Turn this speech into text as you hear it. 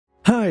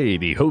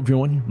Heidi, hope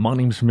everyone, my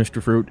name's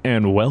Mr. Fruit,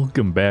 and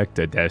welcome back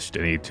to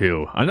Destiny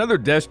 2. Another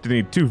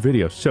Destiny 2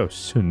 video so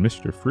soon,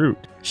 Mr. Fruit.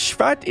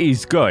 What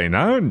is going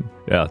on?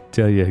 I'll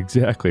tell you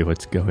exactly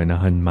what's going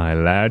on, my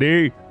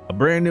laddie. A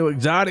brand new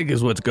exotic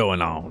is what's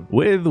going on.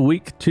 With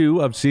week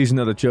 2 of Season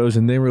of the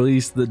Chosen, they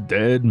released the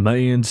Dead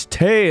Man's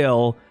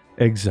Tale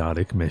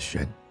exotic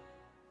mission.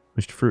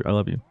 Mr. Fruit, I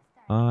love you.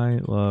 I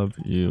love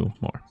you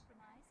more.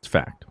 It's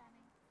fact.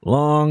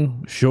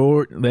 Long,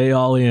 short, they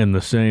all end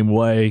the same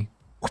way.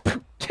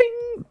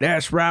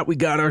 That's right, we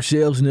got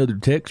ourselves another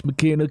Tex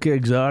Mechanica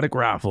exotic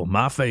rifle,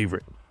 my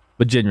favorite.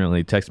 But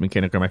genuinely, Tex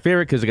Mechanica are my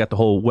favorite because they got the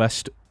whole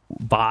West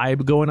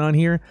vibe going on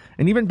here.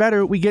 And even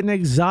better, we get an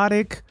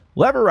exotic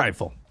lever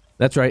rifle.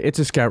 That's right, it's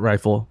a scout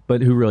rifle,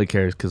 but who really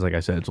cares? Because like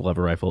I said, it's a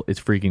lever rifle. It's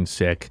freaking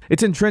sick.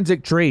 It's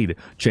intrinsic trade.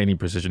 Chaining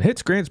precision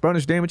hits, grants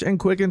bonus damage, and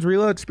quickens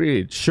reload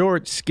speed.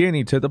 Short,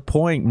 skinny, to the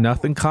point,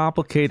 nothing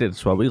complicated.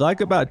 That's what we like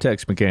about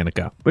Tex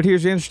Mechanica. But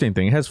here's the interesting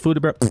thing. It has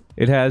fluid,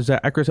 it has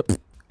accuracy,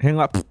 hang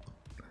up.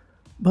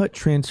 But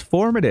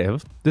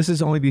transformative, this is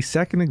only the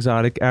second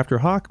exotic after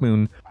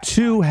Hawkmoon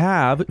to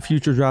have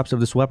future drops of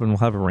this weapon will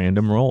have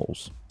random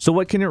rolls. So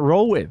what can it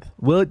roll with?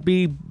 Will it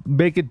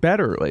make it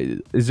better?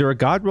 Is there a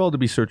god roll to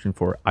be searching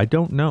for? I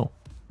don't know.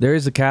 There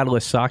is a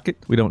catalyst socket.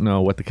 We don't know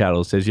what the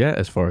catalyst is yet,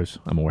 as far as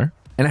I'm aware.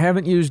 And I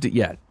haven't used it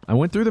yet. I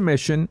went through the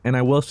mission, and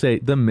I will say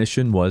the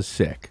mission was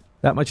sick.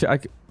 That much I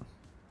could...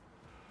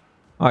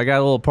 Oh, I got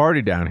a little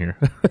party down here.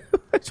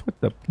 That's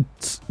what the...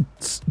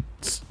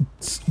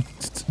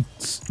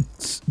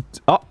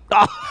 Oh,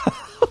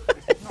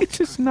 it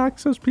just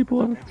knocks those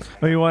people out.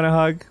 Oh, you want a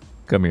hug?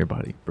 Come here,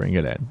 buddy. Bring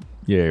it in.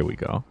 There we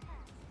go.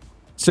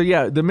 So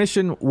yeah, the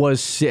mission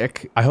was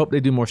sick. I hope they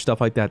do more stuff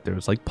like that. There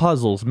was like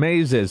puzzles,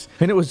 mazes,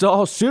 and it was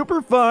all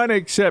super fun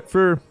except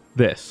for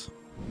this.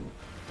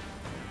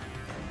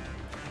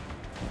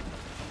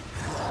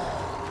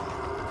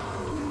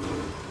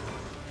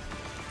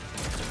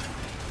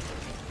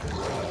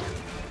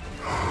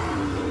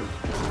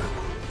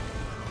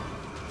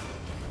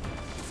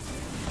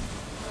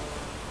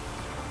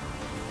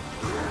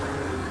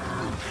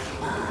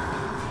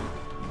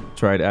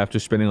 Right after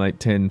spending like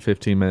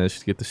 10-15 minutes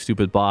to get the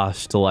stupid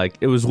boss to like,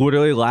 it was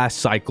literally last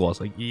cycle. I was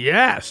like,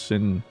 yes,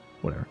 and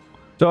whatever.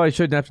 So I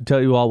shouldn't have to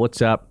tell you all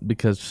what's up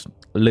because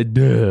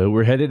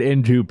we're headed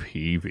into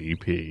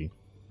PvP.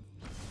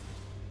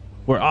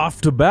 We're off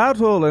to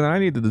battle, and I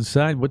need to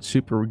decide what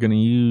super we're gonna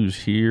use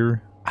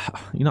here.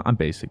 You know, I'm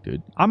basic,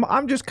 dude.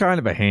 I'm just kind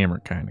of a hammer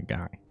kind of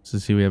guy. So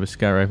see, we have a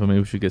scout rifle.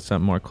 Maybe we should get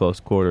something more close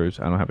quarters.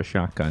 I don't have a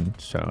shotgun,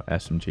 so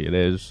SMG it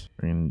is.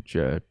 And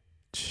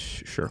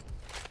sure.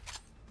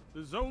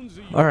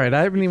 All right,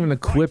 I haven't even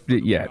equipped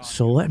it yet,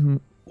 so let me...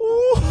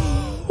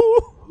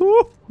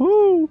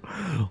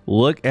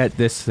 Look at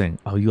this thing.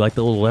 Oh, you like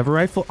the little lever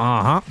rifle?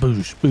 Uh-huh.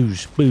 Boosh,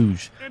 boosh,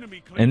 boosh.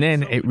 And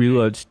then it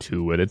reloads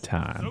 2 at a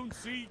time.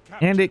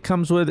 And it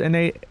comes with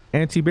an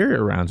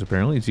anti-barrier rounds,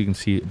 apparently, as you can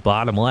see,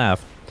 bottom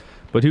left.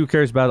 But who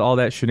cares about all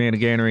that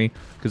shenaniganery?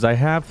 Because I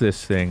have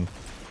this thing.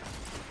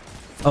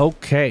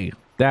 Okay,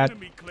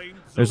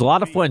 there's a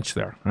lot of flinch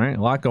there, all right?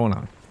 A lot going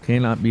on.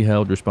 Cannot be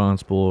held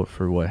responsible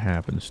for what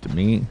happens to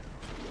me.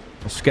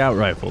 A scout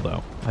rifle,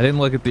 though. I didn't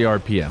look at the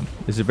RPM.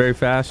 Is it very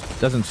fast?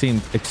 Doesn't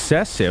seem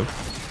excessive.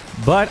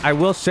 But I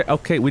will say,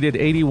 okay, we did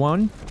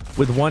 81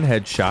 with 1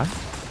 headshot.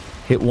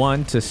 Hit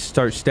 1 to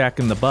start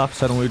stacking the buff.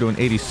 Suddenly we're doing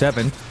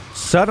 87.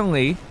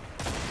 Suddenly,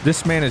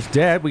 this man is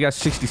dead. We got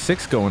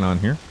 66 going on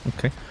here.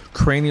 Okay.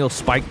 Cranial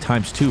spike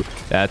times 2.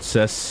 That's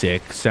a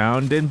sick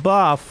sounding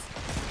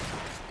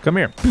buff. Come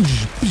here.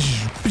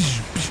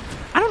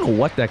 I don't know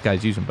what that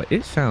guy's using, but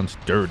it sounds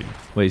dirty.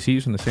 Wait, is he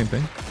using the same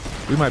thing?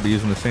 We might be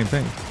using the same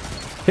thing.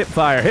 Hip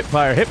fire, hip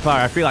fire, hip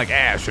fire. I feel like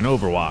Ash in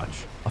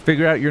Overwatch. I'll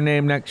figure out your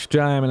name next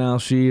time, and I'll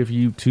see if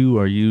you two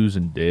are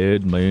using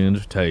Dead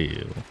Man's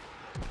Tale.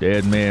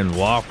 Dead man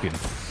walking.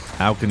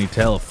 How can he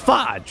tell a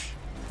fudge?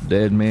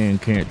 Dead man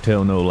can't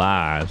tell no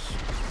lies.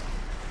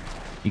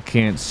 He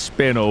can't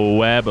spin a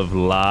web of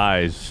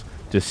lies,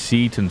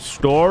 deceit, and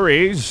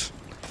stories.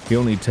 He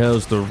only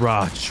tells the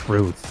raw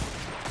truth.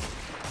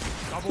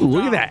 Ooh,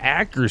 look at that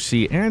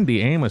accuracy and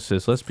the aim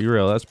assist. Let's be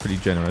real, that's pretty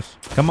generous.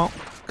 Come on,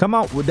 come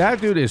on. That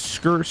dude is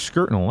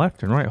skirting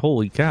left and right.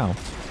 Holy cow!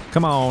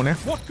 Come on now.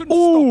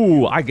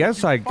 Ooh, I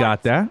guess I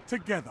got that.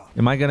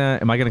 Am I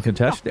gonna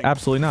contest?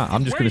 Absolutely not.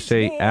 I'm just gonna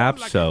say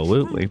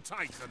absolutely.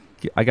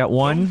 I got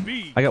one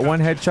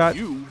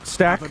headshot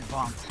stack,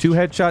 2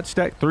 headshot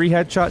stack, 3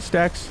 headshot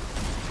stacks.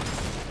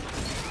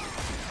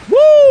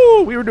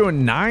 Woo! We were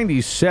doing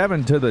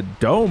 97 to the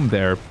dome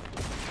there.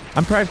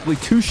 I'm practically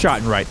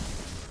 2-shotting right.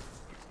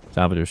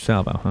 Salvage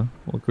salvo, huh?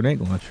 Well,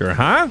 grenade launcher,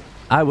 huh?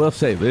 I will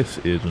say this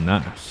is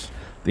nice.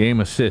 The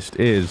aim assist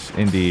is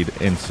indeed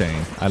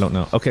insane. I don't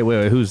know. Okay,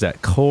 wait, who's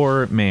that?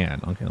 Core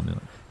Man. Okay, let me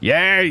look.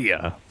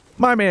 Yeah.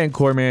 My man,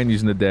 Core Man,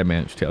 using the Dead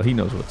Man's Tale. He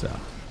knows what's up.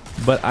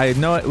 But I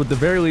know it, with the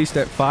very least,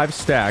 at 5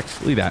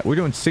 stacks, look at that. We're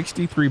doing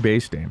 63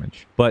 base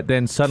damage. But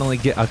then suddenly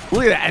get a...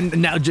 Look at that,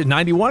 and now just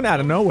 91 out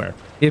of nowhere.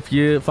 If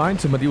you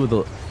find somebody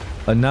with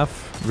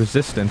enough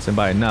resistance, and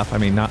by enough, I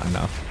mean not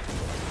enough,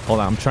 Hold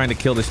on, I'm trying to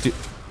kill this dude.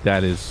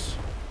 That is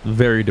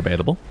very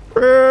debatable.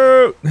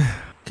 Fruit!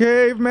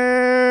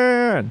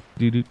 Caveman!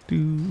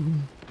 Do-do-do.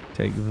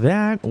 Take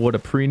that. What a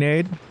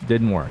pre-nade.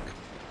 Didn't work.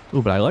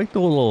 Ooh, but I like the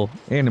little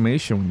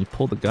animation when you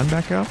pull the gun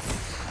back out.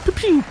 Pew,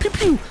 pew, pew,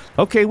 pew.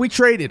 Okay, we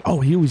traded.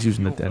 Oh, he was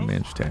using the dead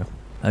man's tail.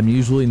 I'm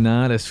usually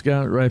not a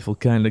scout rifle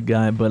kind of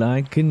guy, but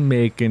I can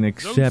make an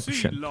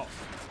exception.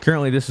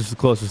 Currently, this is the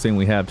closest thing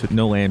we have to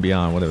no land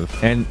beyond, whatever.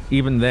 And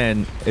even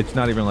then, it's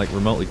not even like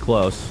remotely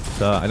close.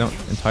 So I don't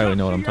entirely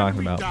know what I'm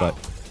talking about, but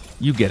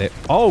you get it.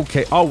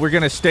 Okay. Oh, we're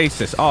going to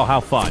stasis. Oh,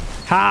 how fun.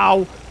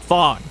 How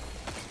fun.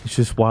 It's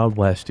just Wild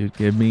West, dude.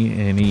 Give me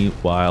any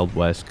Wild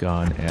West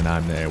gun, and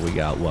I'm there. We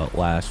got, what,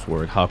 last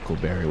word,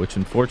 Huckleberry, which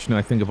unfortunately,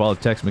 I think of all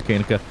the Tex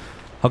Mechanica,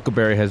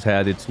 Huckleberry has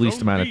had its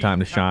least amount of time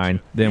to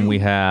shine. Then we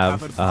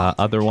have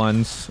other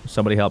ones.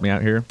 Somebody help me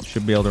out here.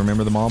 Should be able to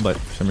remember them all, but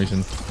for some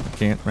reason, I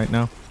can't right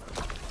now.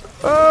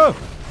 Oh!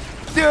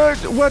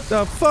 Dude, what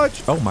the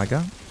fudge? Oh, my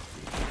God.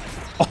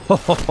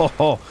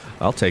 Oh,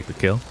 I'll take the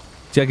kill.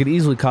 See, I could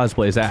easily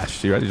cosplay as Ash.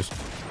 See, right? Just...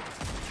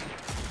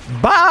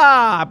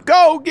 Bob!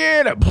 Go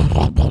get him!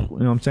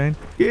 You know what I'm saying?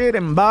 Get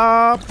him,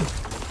 Bob!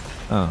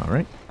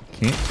 Alright.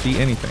 Can't see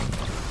anything.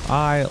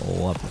 I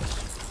love this.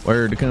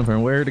 Where to come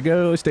from, where to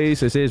go?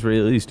 Stasis is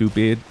really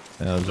stupid.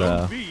 That was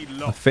a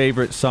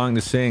favorite song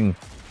to sing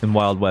in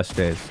Wild West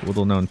days.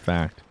 Little known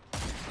fact.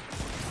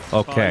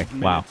 Okay,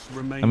 wow.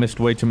 I missed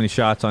way too many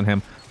shots on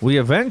him. We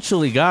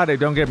eventually got it,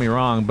 don't get me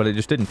wrong, but it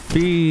just didn't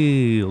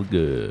feel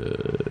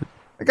good.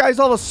 The guy's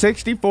level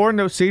 64,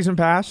 no season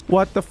pass.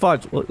 What the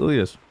fudge? Look at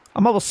this.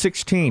 I'm level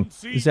 16.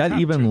 Is that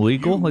even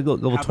legal? Like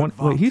level 20?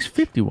 Wait, he's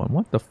 51.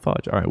 What the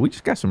fudge? All right, we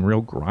just got some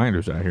real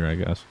grinders out here, I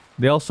guess.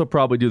 They also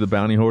probably do the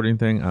bounty hoarding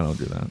thing. I don't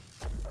do that.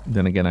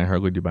 Then again, I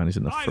hardly do bounties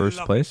in the first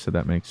place, so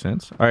that makes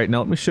sense. All right, now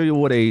let me show you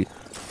what a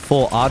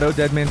full auto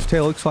Dead Man's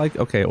Tail looks like.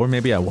 Okay, or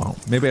maybe I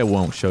won't. Maybe I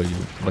won't show you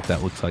what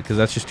that looks like, because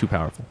that's just too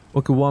powerful.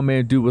 What could one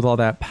man do with all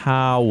that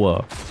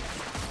power?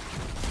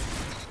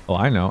 Oh,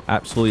 I know.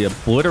 Absolutely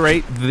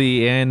obliterate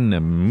the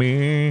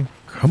enemy.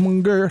 Come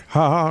and get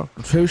hot,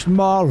 taste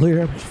my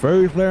lips,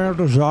 faith and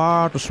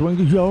desire to swing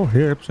your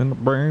hips and to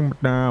bring me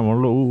down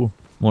low.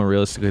 More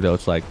realistically, though,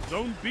 it's like,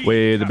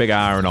 with the big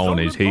iron on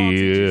his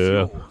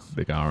head.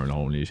 Big iron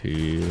on his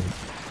head.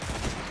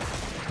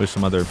 There's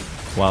some other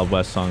Wild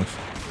West songs.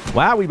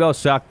 Wow, we both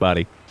suck,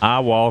 buddy. I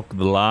walk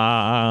the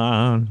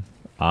line.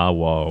 I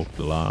walk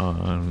the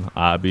line.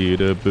 I be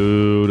the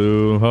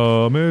voodoo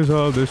homies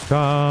of this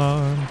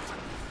time.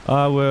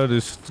 I will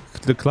just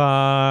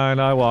decline.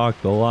 I walk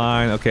the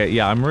line. Okay,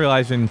 yeah, I'm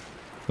realizing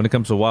when it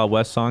comes to Wild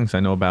West songs, I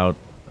know about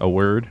a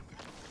word,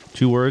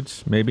 2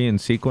 words, maybe in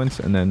sequence,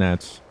 and then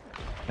that's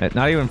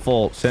not even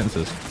full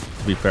sentences,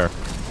 to be fair.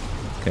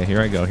 Okay,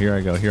 here I go, here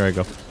I go, here I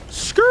go.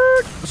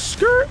 Skirt,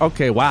 skirt.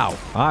 Okay, wow.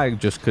 I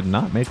just could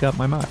not make up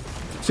my mind.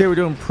 See, we're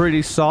doing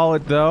pretty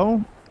solid,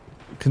 though.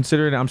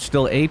 Considering I'm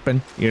still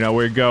aping, you know,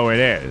 we're going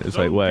in. It's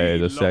like,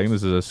 wait a second,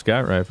 this is a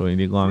scout rifle, you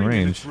need long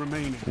range.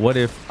 What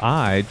if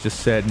I just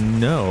said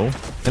no,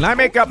 and I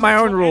make up my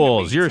own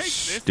rules? You're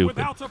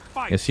stupid.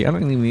 Yeah, see, I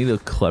don't even need a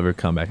clever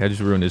comeback. I just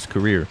ruined his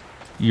career.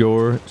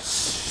 You're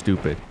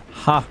stupid.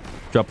 Ha!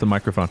 Drop the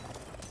microphone.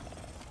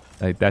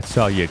 Like, that's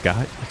all you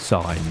got? That's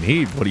all I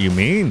need. What do you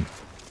mean?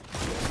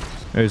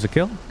 There's a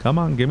kill. Come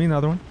on, give me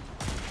another one.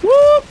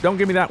 Whoop! Don't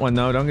give me that one,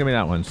 though. Don't give me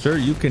that one. Sir,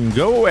 you can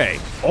go away.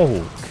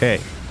 Okay.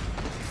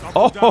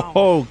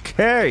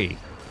 Okay.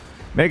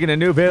 Making a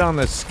new hit on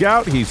the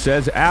scout, he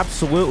says.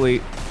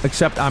 Absolutely.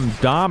 Except I'm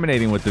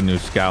dominating with the new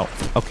scout.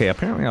 Okay,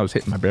 apparently I was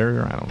hitting my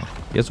barrier. I don't know.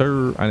 Yes,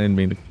 sir. I didn't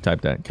mean to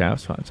type that in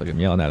caps. It's like I'm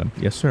yelling at him.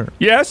 Yes, sir.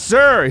 Yes,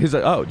 sir. He's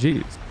like, oh,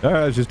 geez.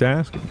 I was just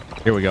asking.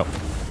 Here we go.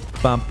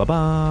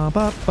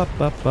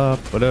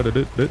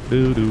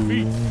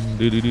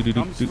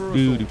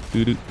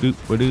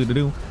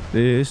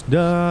 This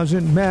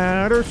doesn't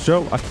matter,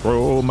 so I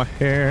throw my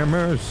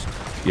hammers.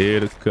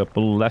 Get a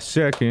couple last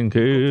second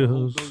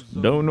kills.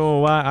 Don't know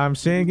why I'm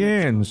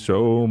singing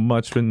so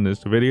much in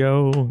this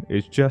video.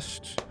 It's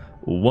just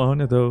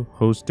one of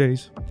those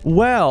days.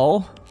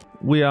 Well,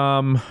 we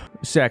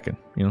second,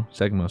 you know,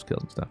 second most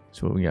kills and stuff.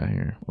 So what we got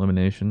here?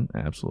 Elimination?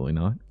 Absolutely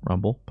not.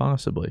 Rumble?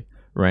 Possibly.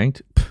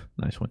 Ranked? Pff,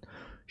 nice one.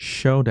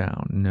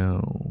 Showdown?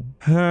 No.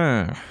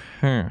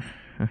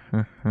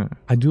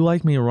 I do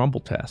like me a rumble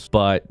test,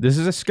 but this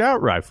is a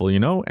scout rifle, you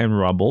know, and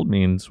rumble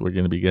means we're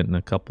going to be getting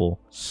a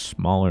couple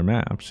smaller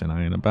maps, and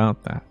I ain't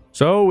about that.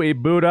 So we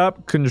boot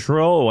up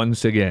control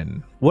once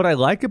again. What I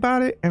like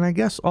about it, and I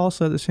guess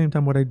also at the same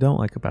time what I don't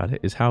like about it,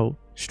 is how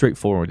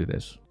straightforward it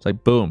is. It's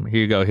like, boom, here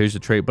you go, here's the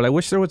trait. But I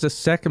wish there was a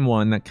second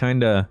one that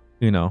kind of,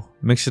 you know,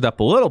 mixed it up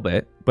a little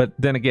bit. But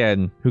then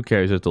again, who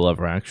cares? It's a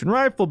lever action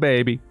rifle,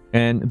 baby.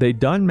 And they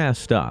done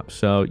messed up,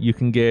 so you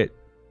can get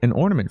an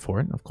ornament for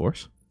it, of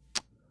course.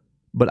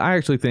 But I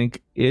actually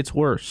think it's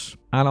worse.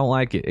 I don't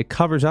like it. It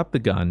covers up the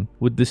gun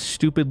with this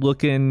stupid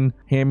looking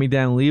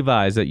hand-me-down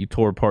Levi's that you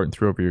tore apart and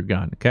threw over your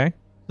gun, okay?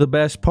 The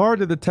best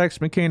part of the Tex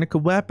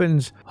Mechanica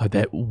weapons are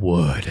that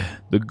wood,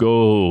 the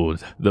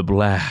gold, the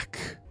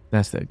black.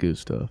 That's that good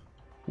stuff.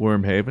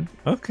 Wormhaven.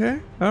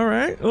 Okay. All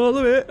right. A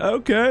little bit.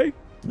 Okay.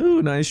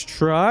 Ooh, nice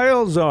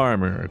Trials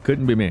armor.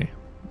 Couldn't be me.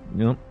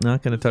 Nope.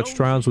 Not going to touch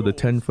Trials with a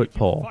 10-foot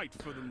pole.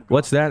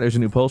 What's that? There's a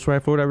new pulse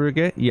rifle, whatever we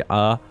get?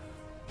 Yeah.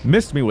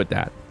 Missed me with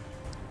that.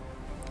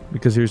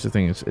 Because here's the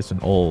thing. It's an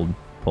old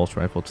pulse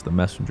rifle. It's the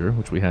Messenger,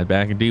 which we had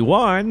back in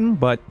D1.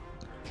 But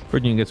you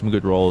can get some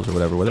good rolls or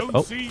whatever with it.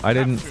 Oh, I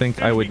didn't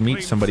think I would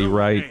meet somebody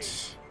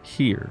right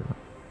here.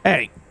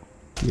 Hey.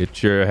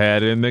 Get your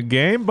head in the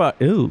game, but...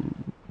 Ooh.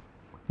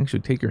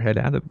 Actually, take your head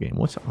out of the game.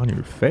 What's on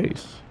your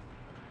face?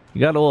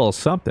 You got a little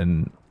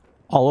something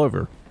all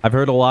over. I've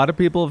heard a lot of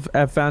people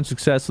have found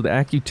success with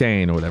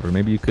Accutane or whatever.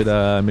 Maybe you could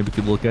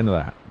look into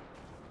that.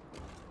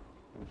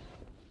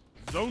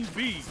 Zone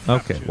B.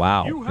 Okay,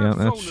 wow. Yeah,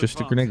 that's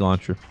just a grenade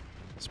launcher.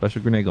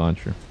 Special grenade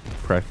launcher.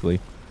 Practically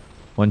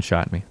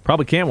one-shot me.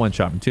 Probably can't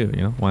one-shot me too,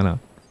 you know? Why not?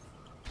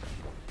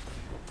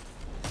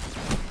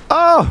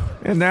 Oh!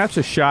 And that's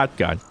a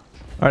shotgun.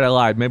 Alright, I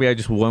lied. Maybe I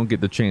just won't get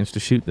the chance to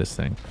shoot this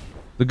thing.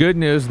 The good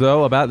news,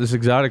 though, about this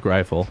exotic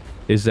rifle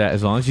is that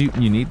as long as you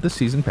need the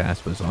season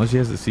pass, but as long as you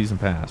have the season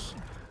pass,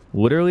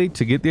 literally,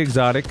 to get the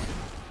exotic,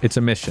 it's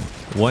a mission.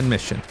 One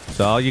mission.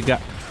 So all you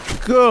got...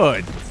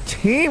 Good!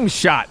 Team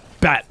shot,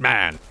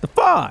 Batman! The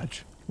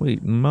fudge!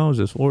 Wait,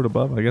 Moses, Lord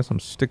above, I guess I'm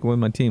sticking with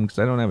my team because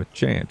I don't have a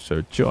chance or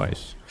a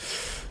choice.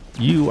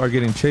 You are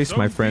getting chased,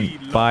 my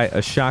friend, by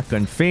a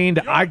shotgun fiend.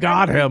 I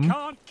got him!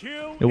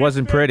 It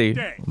wasn't pretty,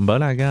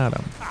 but I got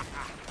him.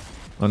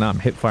 Oh, now I'm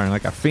hip firing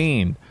like a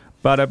fiend.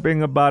 Bada bing,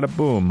 bada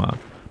boom.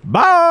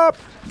 Bop!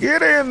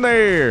 Get in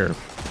there!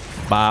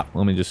 Bop.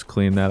 Let me just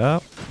clean that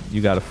up.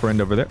 You got a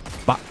friend over there.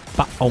 Bop,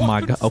 bop. Oh my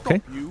god.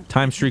 Okay.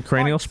 Time streak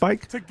cranial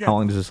spike. How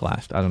long does this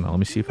last? I don't know. Let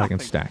me see if I can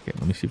stack it.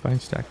 Let me see if I can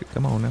stack it.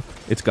 Come on now.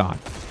 It's gone.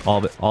 All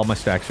of it. All my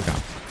stacks are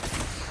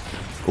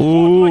gone.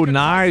 Ooh,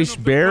 nice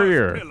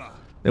barrier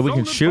that we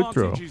can shoot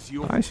through.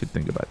 I should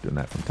think about doing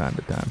that from time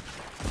to time.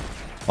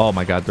 Oh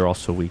my god, they're all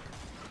so weak.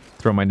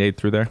 Throw my nade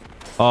through there.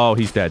 Oh,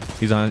 he's dead.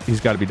 He's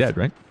got to be dead,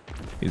 right?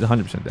 He's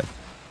 100% dead.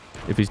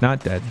 If he's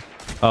not dead.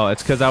 Oh,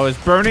 it's because I was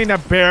burning a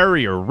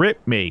barrier.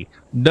 Rip me.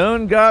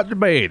 Done got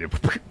debated.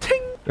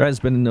 There has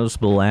been a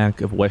noticeable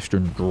lack of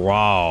Western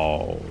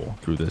drawl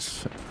through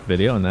this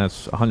video, and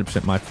that's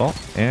 100% my fault,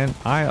 and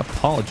I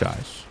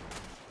apologize.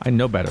 I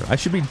know better. I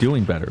should be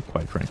doing better,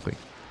 quite frankly.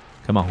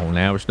 Come on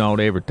now, it's not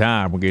every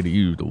time we get to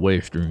use the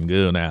Western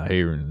gun out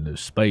here in the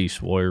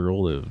space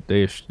world of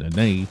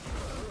Destiny.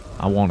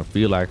 I want to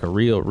feel like a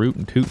real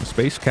rootin' tootin'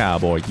 space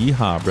cowboy.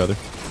 Yeehaw, brother.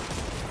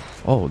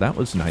 Oh, that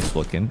was nice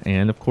looking.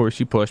 And of course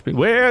you pushed me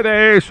with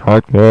a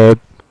shotgun.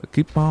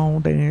 Keep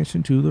on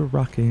dancing to the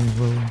rock and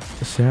roll.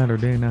 A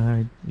Saturday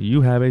night,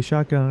 you have a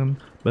shotgun.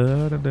 Or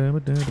is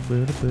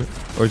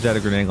that a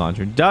grenade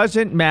launcher?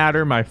 Doesn't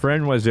matter. My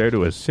friend was there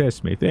to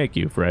assist me. Thank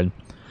you, friend.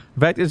 In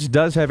fact, this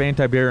does have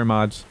anti-barrier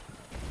mods.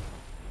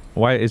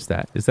 Why is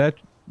that? Is that...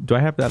 Do I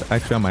have that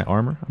actually on my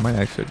armor? I might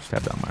actually just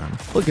have that on my armor.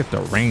 Look at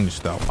the range,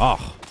 though.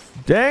 Oh,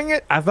 dang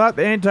it. I thought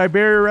the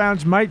anti-barrier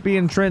rounds might be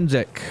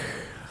intrinsic.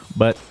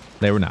 But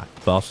they were not.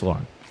 False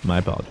alarm. My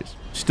apologies.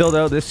 Still,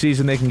 though, this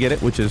season they can get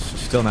it, which is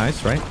still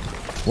nice, right?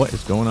 What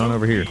is going on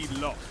over here?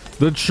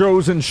 The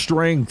chosen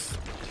strength.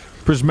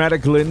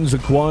 Prismatic lens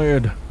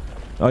acquired.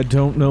 I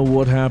don't know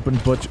what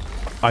happened, but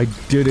I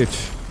did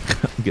it.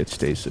 Get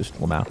stasis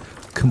now.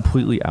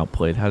 Completely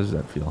outplayed. How does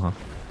that feel, huh?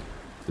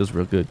 Feels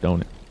real good,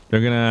 don't it?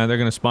 They're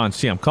gonna spawn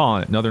C. I'm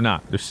calling it. No, they're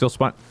not. They're still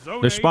spawn.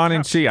 They're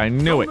spawning C. I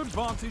knew it.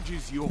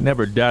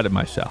 Never doubted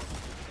myself.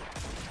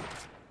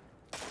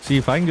 See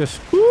if I can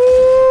just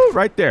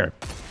right there.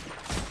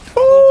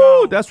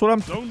 Ooh, that's what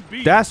I'm.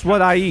 That's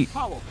what I eat.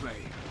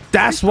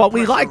 That's what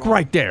we like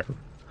right there.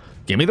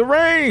 Give me the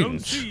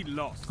range.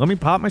 Let me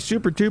pop my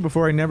super too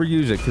before I never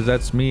use it, because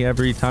that's me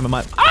every time I'm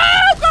like.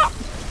 Oh, God!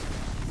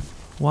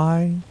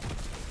 Why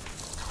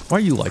are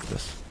you like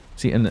this?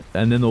 See, and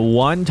then the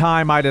one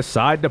time I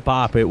decide to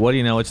pop it, what do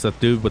you know? It's the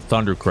dude with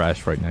Thunder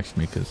Crash right next to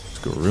me, because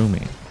screw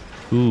me.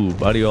 Ooh,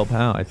 buddy, old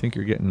pal. I think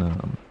you're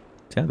getting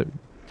tethered,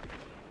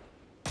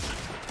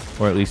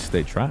 or at least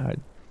they tried.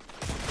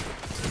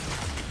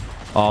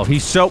 Oh,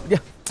 he's so... Yeah.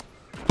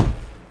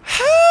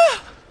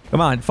 Come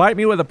on, fight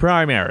me with a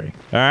primary,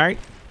 all right?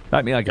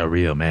 Fight me like a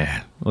real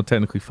man. Well,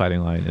 technically,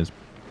 Fighting Lion is...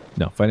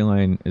 No, Fighting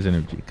Lion is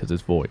energy, because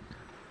it's void.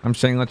 I'm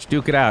saying let's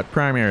duke it out.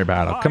 Primary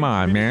battle. Come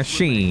on, man.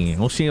 Sheen.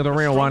 We'll see who the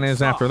real one is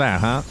after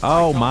that, huh?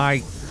 Oh,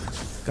 my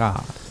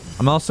God.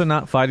 I'm also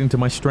not fighting to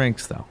my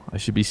strengths, though. I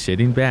should be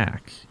sitting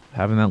back,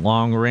 having that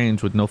long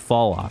range with no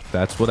fall-off.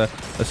 That's what a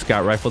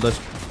scout rifle does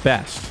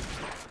best.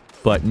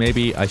 But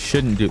maybe I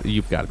shouldn't do...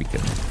 You've got to be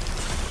kidding me.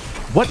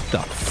 What the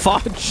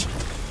fudge?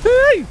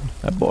 Hey!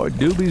 That boy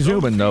do be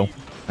zooming, though.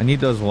 I need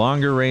those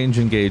longer range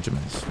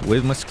engagements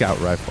with my scout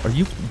rifle. Are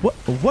you...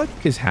 What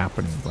is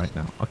happening right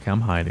now? Okay,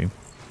 I'm hiding.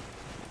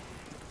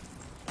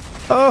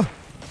 Oh!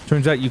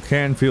 Turns out you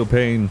can feel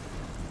pain.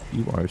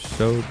 You are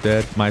so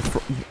dead, my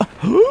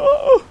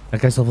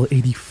That guy's level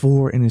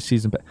 84 in his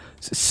season.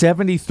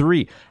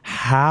 73.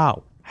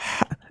 How?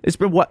 It's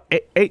been, what,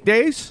 8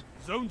 days?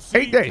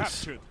 8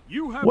 days.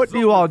 What do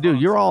you all do?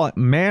 You're all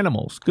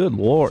manimals. Good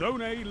lord.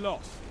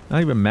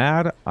 Not even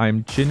mad.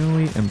 I'm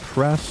genuinely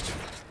impressed.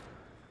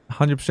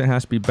 100%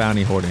 has to be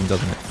bounty hoarding,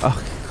 doesn't it?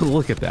 Oh,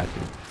 look at that,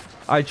 dude.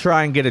 I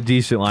try and get a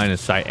decent line of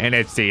sight, and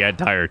it's the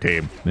entire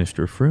team.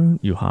 Mr. Fruit,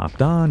 you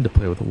hopped on to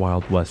play with a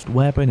Wild West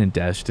weapon in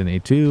Destiny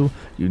 2.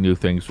 You knew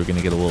things were going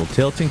to get a little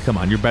tilting. Come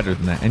on, you're better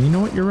than that. And you know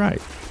what? You're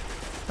right.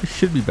 I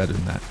should be better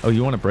than that. Oh,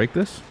 you want to break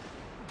this?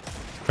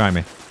 Try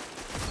me.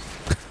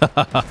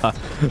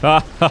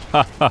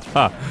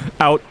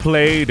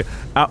 Outplayed.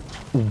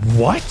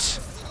 What?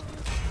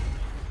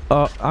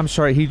 I'm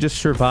sorry. He just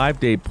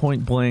survived a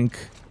point-blank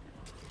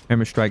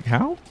hammer strike.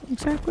 How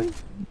exactly?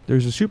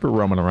 There's a super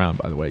roaming around,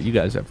 by the way. You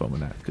guys have fun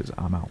with that, because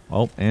I'm out.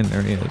 Oh, and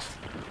there he is.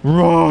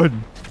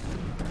 Run!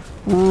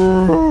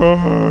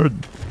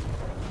 Run!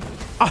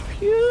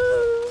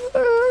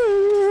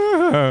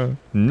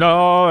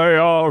 Now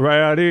you're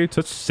ready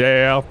to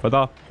sail for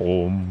the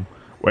home.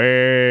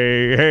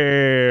 Way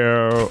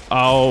here.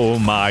 Oh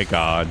my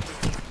god.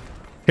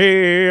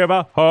 Heave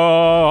a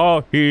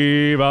ho,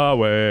 heave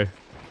away.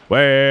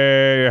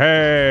 Way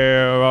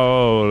here,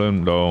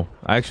 rolling though.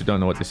 I actually don't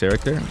know what they say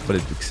right there, but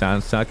it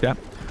sounds like that.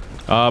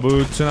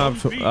 Boots and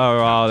ups are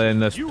all in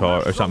the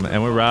store or something,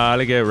 and we're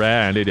ready to get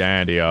randy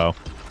dandy, oh.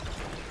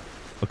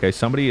 Okay,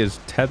 somebody is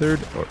tethered,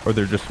 or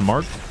they're just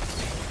marked.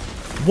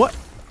 What?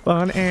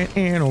 Fun and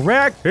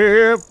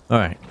interactive. All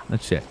right,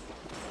 that's it.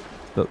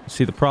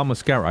 See, the problem with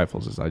scout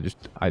rifles is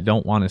I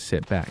don't want to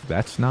sit back.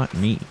 That's not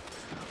me.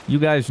 You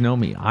guys know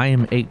me. I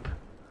am ape.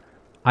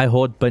 I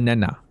hold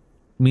banana.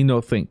 Me no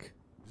think.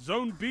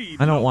 Zone B.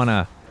 I don't want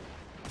to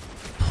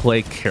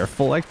play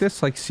careful like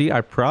this. Like, see,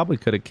 I probably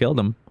could have killed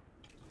him.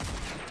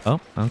 Oh,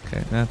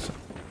 okay, that's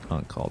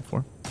uncalled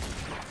for.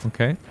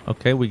 Okay,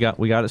 okay, we got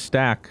a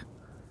stack.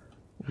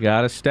 We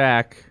got a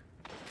stack.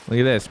 Look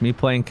at this, me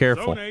playing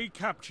careful.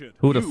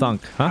 Who would have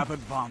thunk, huh?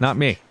 Not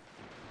me.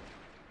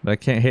 But I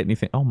can't hit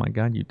anything. Oh my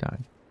god, you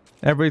died.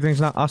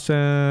 Everything's not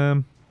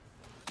awesome.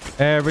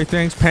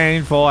 Everything's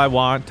painful. I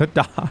want to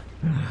die.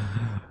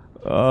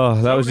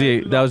 Oh, that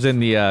was in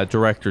the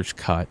director's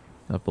cut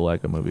of the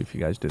Lego movie. If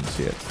you guys didn't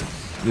see it,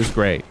 it was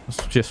great.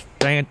 It's just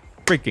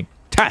freaking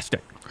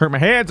tastic. Hurt my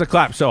hands. I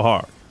clapped so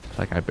hard. It's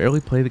like I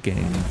barely play the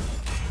game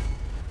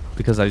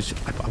because I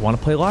want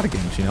to play a lot of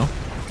games, you know.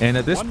 And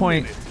at this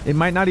point, it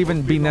might not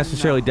even be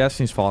necessarily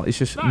Destiny's fault. It's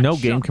just no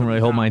game can really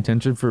hold my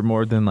attention for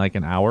more than like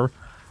an hour.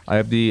 I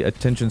have the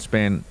attention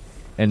span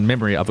and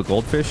memory of a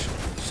goldfish,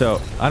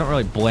 so I don't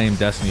really blame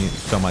Destiny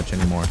so much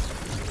anymore.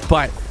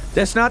 But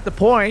that's not the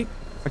point.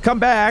 I come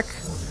back,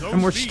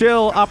 and we're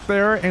still up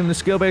there in the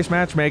skill-based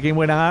matchmaking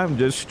when I'm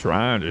just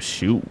trying to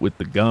shoot with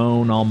the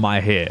gun on my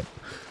head.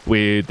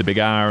 With the big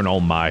iron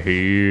on my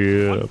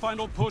head.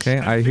 Okay,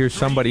 I hear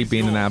somebody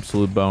being an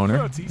absolute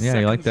boner. Yeah,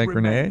 you like that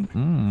grenade?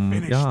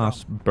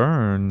 Yas,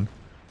 burn.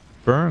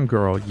 Burn,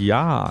 girl,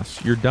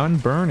 yas. You're done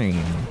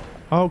burning.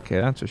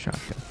 Okay, that's a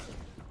shotgun.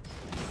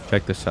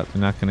 Check this out.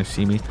 They're not going to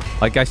see me.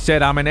 Like I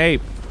said, I'm an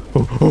ape.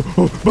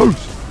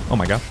 Oh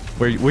my god.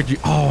 Where'd you...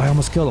 Oh, I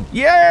almost killed him.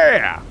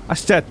 Yeah! I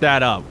set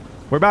that up.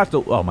 We're about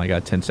to... Oh my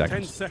god, 10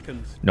 seconds. 10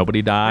 seconds.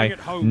 Nobody die.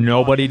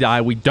 Nobody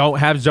die. We don't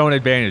have zone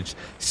advantage.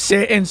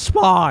 Sit and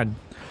spawn.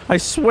 I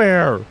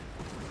swear.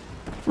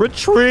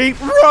 Retreat.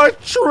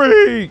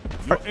 Retreat!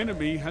 Your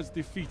enemy has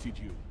defeated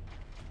you.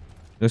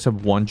 I just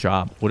have one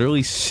job.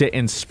 Literally sit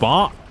and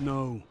spawn.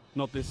 No,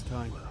 not this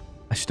time.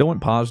 I still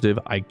went positive,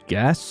 I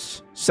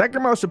guess.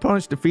 Second most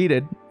opponents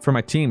defeated for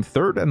my team.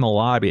 Third in the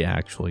lobby,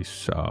 actually,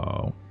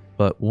 so...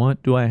 But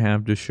what do I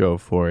have to show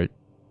for it?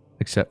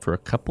 Except for a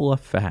couple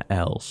of fat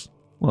L's.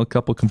 Well, a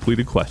couple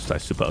completed quests, I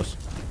suppose.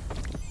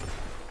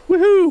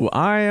 Woohoo!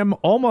 I am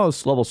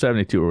almost level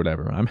 72 or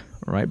whatever. I'm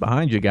right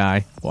behind you,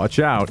 guy. Watch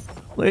out.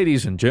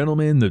 Ladies and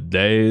gentlemen, the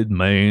dead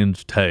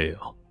man's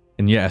tail.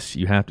 And yes,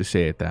 you have to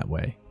say it that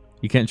way.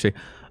 You can't say,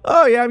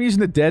 oh yeah, I'm using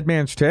the dead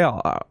man's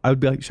tail. I would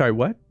be like, sorry,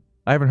 what?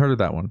 I haven't heard of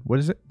that one. What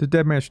is it? The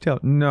dead man's tail?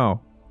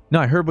 No.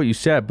 No, I heard what you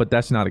said, but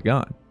that's not a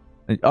gun.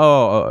 And,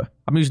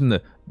 I'm using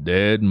the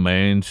dead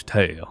man's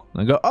tail.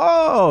 And I go,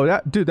 oh,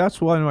 dude,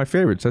 that's one of my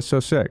favorites. That's so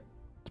sick.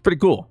 It's pretty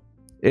cool.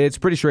 It's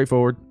pretty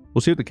straightforward.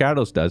 We'll see what the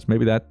catalyst does.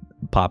 Maybe that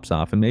pops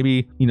off. And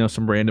maybe, you know,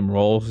 some random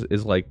rolls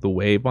is like the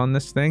wave on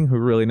this thing. Who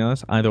really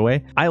knows? Either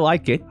way, I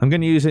like it. I'm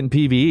going to use it in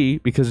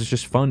PvE because it's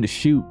just fun to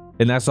shoot.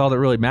 And that's all that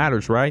really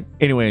matters, right?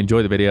 Anyway,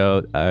 enjoy the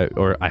video.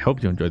 Or I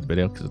hope you enjoyed the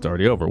video because it's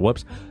already over.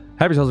 Whoops.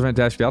 Have yourselves a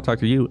fantastic day. I'll talk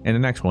to you in the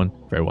next one.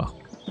 Farewell.